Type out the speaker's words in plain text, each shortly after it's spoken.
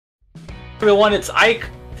Everyone, it's Ike.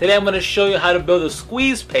 Today I'm going to show you how to build a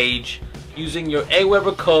squeeze page using your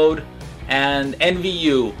Aweber code and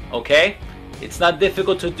NVU, okay? It's not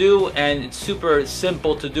difficult to do and it's super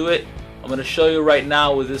simple to do it. I'm going to show you right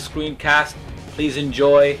now with this screencast. Please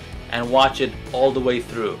enjoy and watch it all the way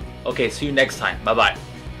through. Okay, see you next time. Bye-bye.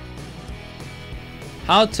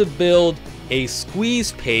 How to build a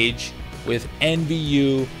squeeze page with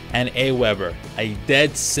NVU and Aweber. A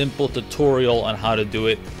dead simple tutorial on how to do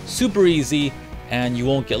it. Super easy and you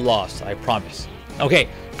won't get lost, I promise. Okay,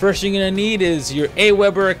 first you're gonna need is your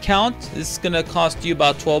Aweber account. This is gonna cost you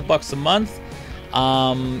about 12 bucks a month.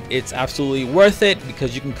 It's absolutely worth it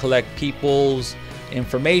because you can collect people's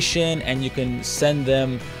information and you can send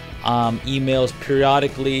them emails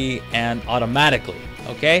periodically and automatically.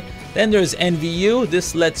 Okay, then there's NVU.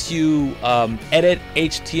 This lets you edit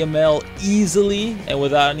HTML easily and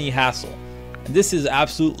without any hassle. And this is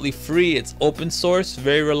absolutely free. It's open source,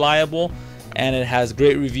 very reliable, and it has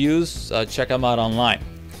great reviews. Check them out online.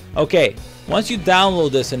 Okay, once you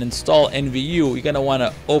download this and install NVU, you're gonna want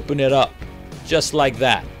to open it up just like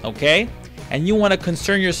that. Okay, and you want to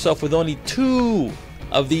concern yourself with only two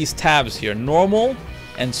of these tabs here, normal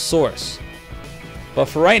and source. But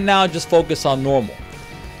for right now, just focus on normal.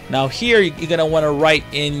 Now here you're gonna want to write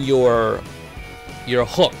in your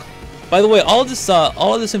hook. By the way, all of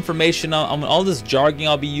this information, all this jargon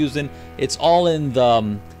I'll be using, it's all in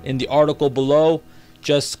the article below.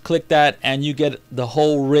 Just click that and you get the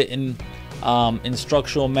whole written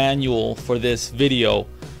instructional manual for this video,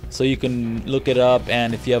 so you can look it up.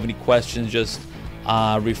 And if you have any questions, just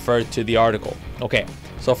refer to the article. Okay,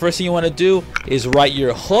 so first thing you want to do is write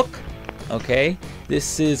your hook. Okay,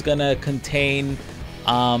 this is gonna contain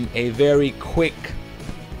a very quick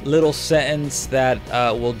little sentence that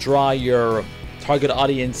will draw your target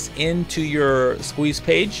audience into your squeeze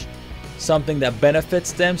page, something that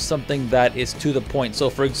benefits them, something that is to the point. So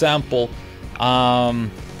for example,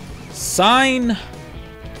 sign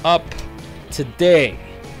up today,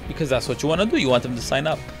 because that's what you want to do. You want them to sign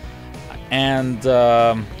up and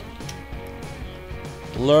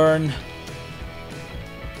learn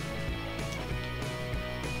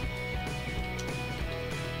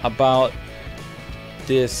about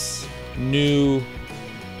this new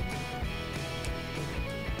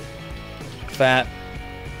and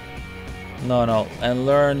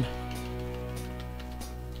learn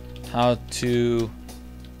how to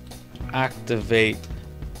activate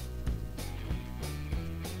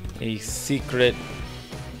a secret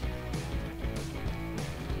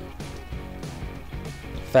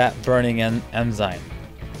fat burning enzyme.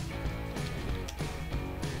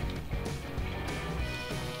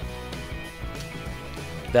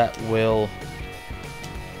 That will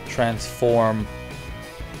transform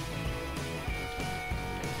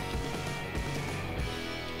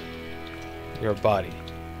your body.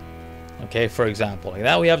 Okay, for example, like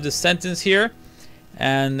that. We have this sentence here,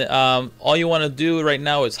 and all you want to do right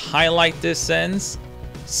now is highlight this sentence,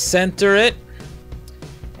 center it,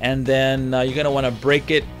 and then you're gonna want to break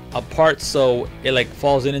it apart so it like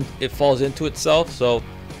falls into itself. So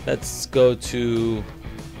let's go to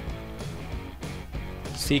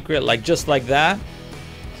secret, like just like that.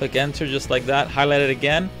 Click enter, just like that. Highlight it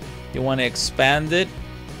again. You want to expand it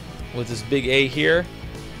with this big A here.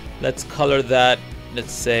 Let's color that.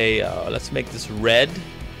 Let's say let's make this red,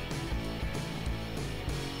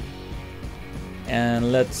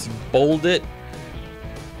 and let's bold it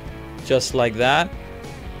just like that.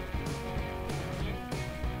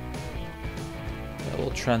 That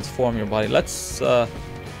will transform your body. Let's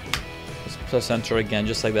press enter again,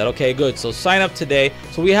 just like that. Okay, good. So sign up today.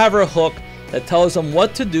 So we have our hook that tells them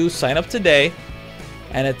what to do. Sign up today,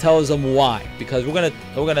 and it tells them why, because we're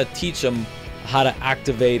gonna teach them how to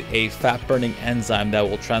activate a fat burning enzyme that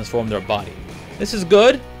will transform their body. This is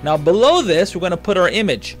good. Now below this, we're gonna put our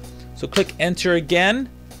image. So click enter again,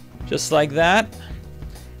 just like that,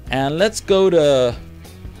 and let's go to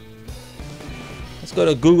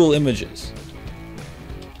Google Images.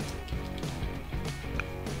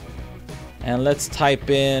 And let's type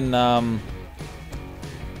in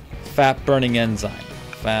fat burning enzyme.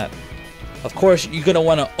 Fat. Of course, you're gonna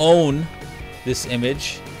want to own this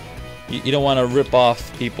image. You don't want to rip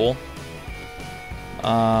off people.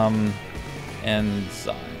 Enzyme.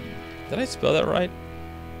 Did I spell that right?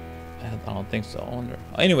 I don't think so. I wonder.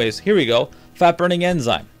 Anyways, here we go. Fat burning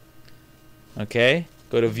enzyme. Okay.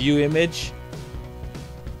 Go to view image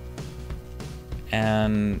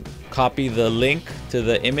and copy the link to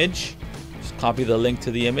the image. Copy the link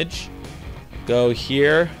to the image. Go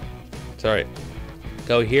here. Sorry.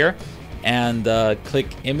 Go here and click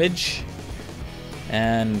image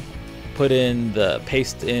and put in the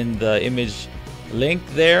paste in the image link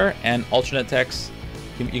there, and alternate text.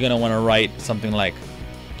 You're gonna want to write something like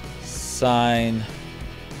sign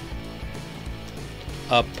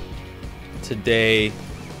up today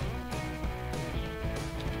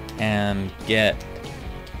and get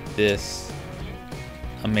this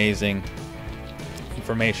amazing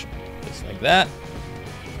information, just like that.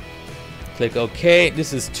 Click OK.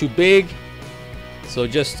 This is too big, so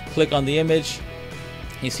just click on the image.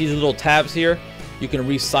 You see the little tabs here? You can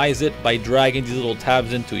resize it by dragging these little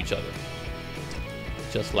tabs into each other,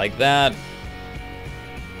 just like that.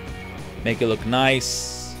 Make it look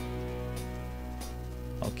nice.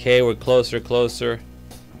 Okay, we're closer.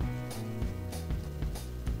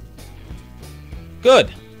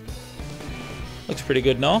 Good. Looks pretty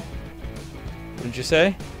good, no? Wouldn't you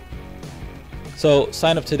say? So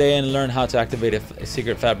sign up today and learn how to activate a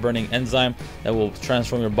secret fat burning enzyme that will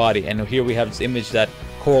transform your body. And here we have this image that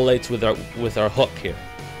correlates with our hook here.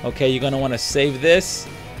 Okay, you're gonna want to save this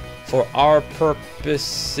for our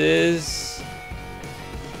purposes.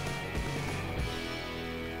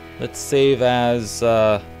 Let's save as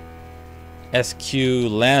SQ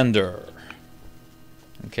Lander.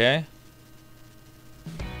 Okay,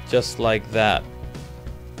 just like that.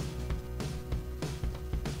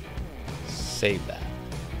 Save that.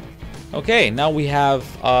 Okay, now we have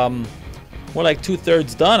we're like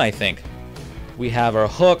 2/3 done, I think. We have our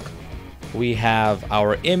hook, we have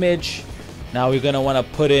our image. Now we're gonna want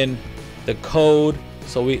to put in the code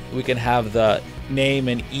so we can have the name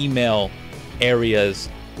and email areas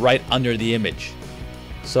right under the image.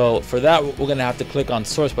 So for that, we're gonna have to click on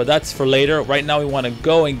source, but that's for later. Right now we want to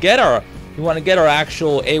go and get our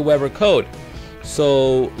actual Aweber code.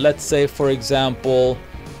 So let's say, for example,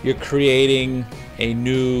 you're creating a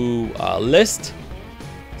new list.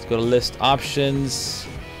 Let's go to list options.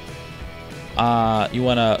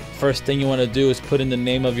 First thing you want to do is put in the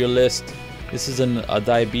name of your list. This is a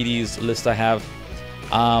diabetes list I have,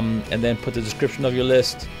 and then put the description of your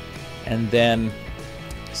list, and then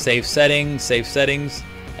save settings,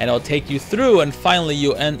 and it'll take you through, and finally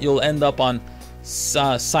you'll end up on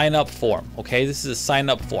sign up form. Okay, this is a sign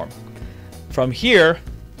up form. From here,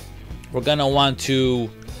 we're gonna want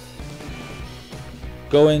to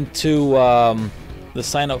go into the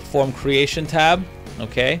sign up form creation tab.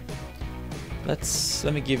 Okay,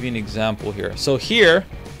 let me give you an example here. So here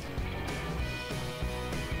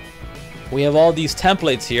we have all these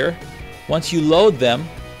templates here. Once you load them,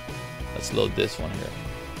 let's load this one here.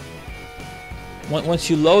 Once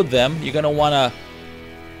you load them, you're gonna want to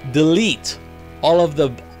delete all of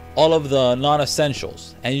the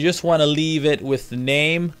non-essentials, and you just want to leave it with the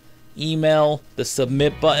name, email, the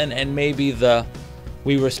submit button, and maybe the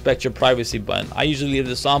we respect your privacy button. I usually leave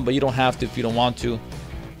this on, but you don't have to if you don't want to.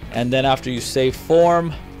 And then after you save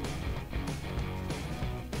form,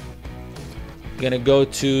 you're gonna go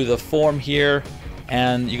to the form here,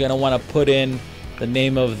 and you're gonna want to put in the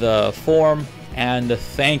name of the form and the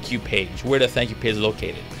thank you page, where the thank you page is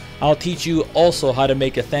located. I'll teach you also how to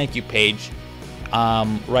make a thank you page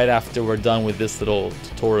right after we're done with this little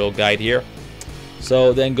tutorial guide here.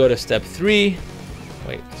 So then go to step 3.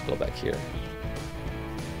 Wait, let's go back here.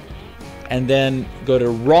 And then go to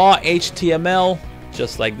raw HTML,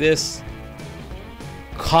 just like this.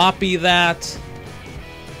 Copy that.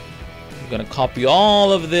 You're gonna copy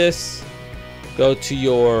all of this. Go to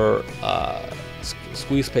your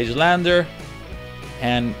squeeze page lander,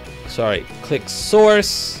 and click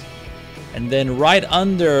source, and then right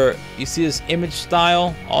under, you see this image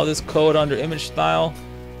style, all this code under image style,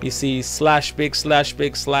 you see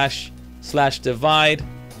 /big / divide.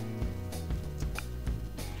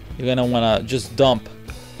 You're gonna want to just dump,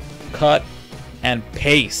 cut, and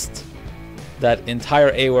paste that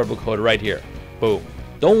entire Aweber code right here. Boom.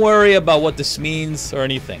 Don't worry about what this means or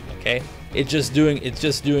anything, okay? It's just doing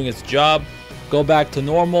its job. Go back to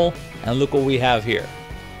normal, and look what we have here.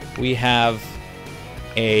 We have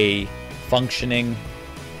a functioning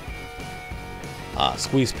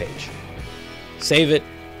squeeze page. Save it.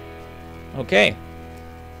 Okay,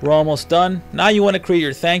 we're almost done. Now you want to create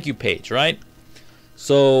your thank you page, right?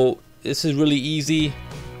 So this is really easy.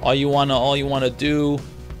 All you wanna do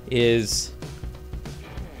is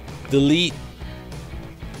delete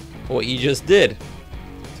what you just did.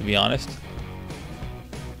 To be honest,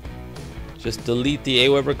 just delete the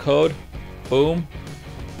Aweber code. Boom.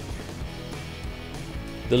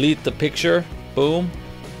 Delete the picture. Boom.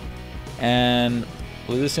 And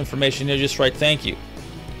with this information here, just write thank you.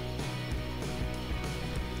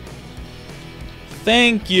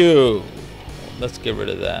 Thank you. Let's get rid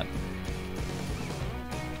of that.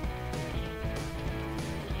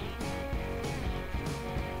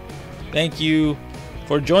 Thank you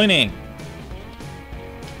for joining.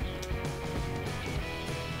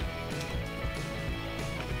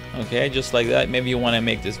 Okay, just like that. Maybe you want to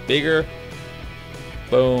make this bigger.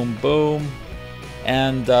 Boom, boom.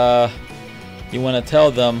 And you want to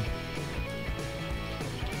tell them,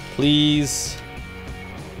 please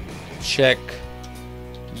check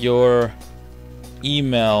your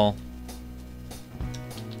email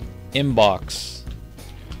inbox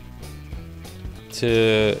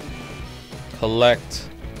to collect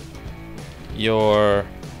your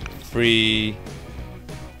free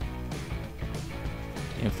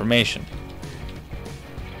information.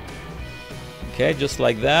 Okay, just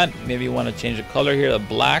like that. Maybe you want to change the color here to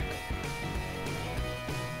black.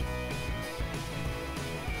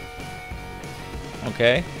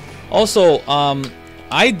 Okay. Also,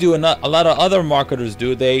 I do, and a lot of other marketers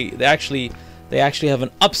do. They actually have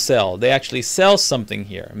an upsell. They actually sell something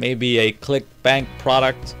here. Maybe a ClickBank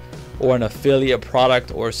product or an affiliate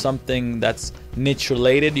product or something that's niche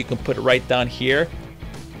related. You can put it right down here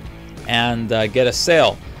and get a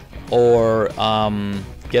sale or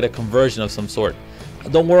get a conversion of some sort.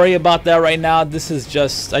 Don't worry about that right now. This is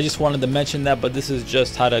just, I just wanted to mention that, but this is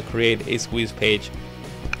just how to create a squeeze page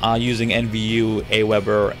using NVU,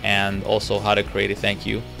 Aweber, and also how to create a thank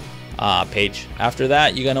you page. After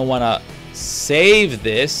that, you're gonna want to save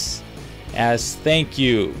this as thank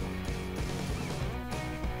you.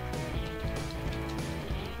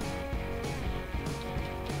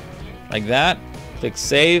 Like that. Click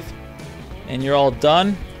save, and you're all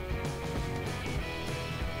done.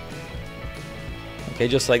 Okay,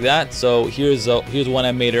 just like that. So here's one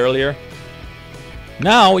I made earlier.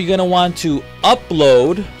 Now you're gonna want to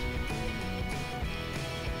upload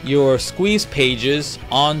your squeeze pages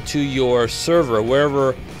onto your server,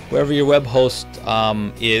 wherever your web host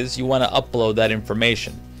is. You want to upload that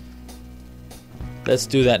information. Let's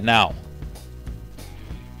do that now.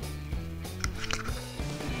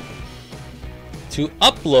 To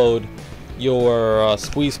upload your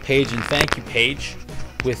squeeze page and thank you page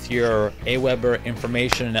with your Aweber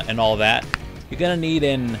information and all that, you're gonna need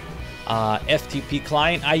an FTP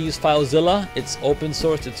client. I use FileZilla. It's open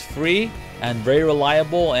source, it's free and very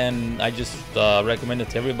reliable, and I just recommend it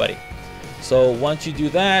to everybody. So once you do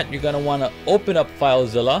that, you're gonna want to open up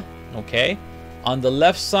FileZilla. Okay, on the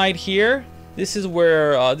left side here, this is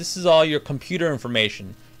where this is all your computer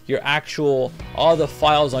information, your actual all the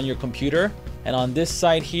files on your computer. And on this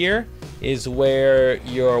side here is where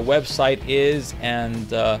your website is, and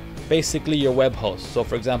basically your web host. So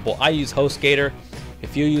for example, I use HostGator.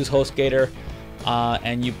 If you use HostGator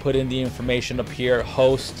and you put in the information up here,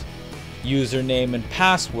 host, username, and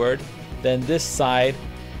password, then this side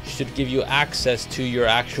should give you access to your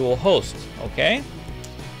actual host. Okay,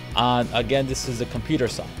 again, this is the computer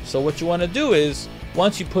side. So what you want to do is,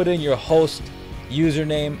 once you put in your host,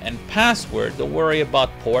 username, and password, don't worry about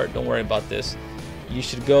port, don't worry about this. You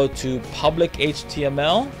should go to public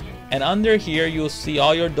HTML, and under here you'll see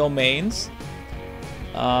all your domains.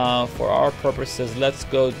 For our purposes, let's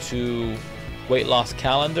go to weight loss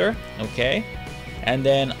calendar. Okay, and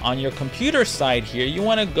then on your computer side here, you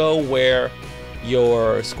want to go where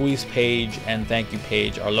your squeeze page and thank you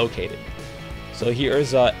page are located. So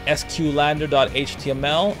here's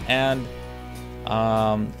sqlander.html and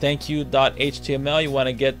thank you.html.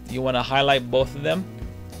 You want to highlight both of them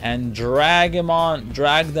and drag them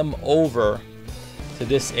over to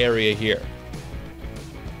this area here,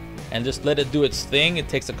 and just let it do its thing. It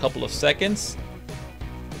takes a couple of seconds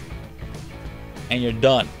and you're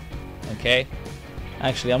done. Okay,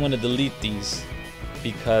 actually I'm going to delete these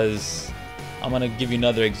because I'm going to give you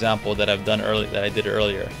another example that I've done earlier, that I did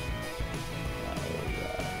earlier.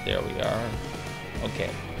 There we are. Okay,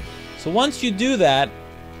 so once you do that,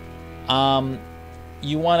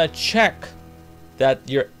 you want to check that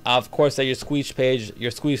your squeeze page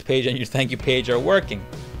and your thank you page are working.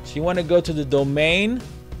 So you want to go to the domain /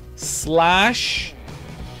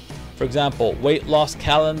 for example,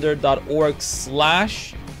 weightlosscalendar.org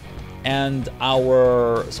 / and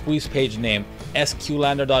our squeeze page name,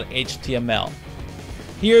 sqlander.html.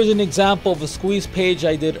 Here's an example of a squeeze page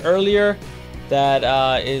I did earlier that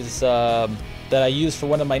that I used for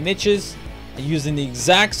one of my niches, using the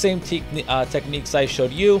exact same techniques I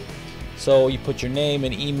showed you. So you put your name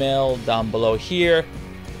and email down below here,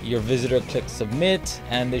 your visitor clicks submit,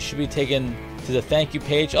 and they should be taken to the thank you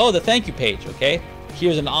page. Oh, the thank you page. Okay,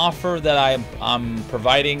 here's an offer that I'm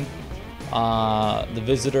providing the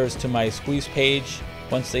visitors to my squeeze page.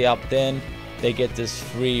 Once they opt in, they get this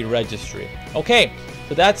free registry. Okay,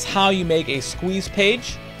 so that's how you make a squeeze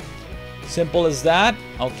page. Simple as that.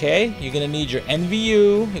 Okay, you're gonna need your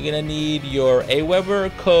NVU, you're gonna need your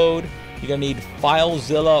Aweber code, you're gonna need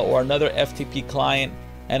FileZilla or another FTP client,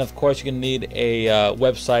 and of course you're gonna need a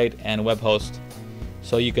website and web host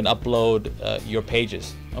so you can upload your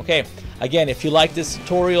pages. Okay, again, if you like this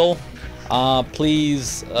tutorial,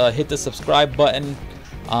 please hit the subscribe button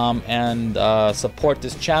and support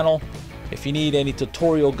this channel. If you need any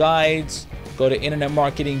tutorial guides, go to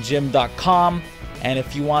internetmarketinggym.com, and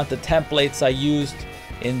if you want the templates I used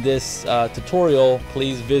in this tutorial,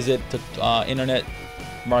 please visit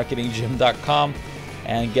internetmarketinggym.com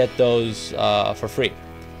and get those for free.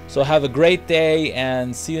 So have a great day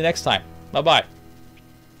and see you next time. Bye bye.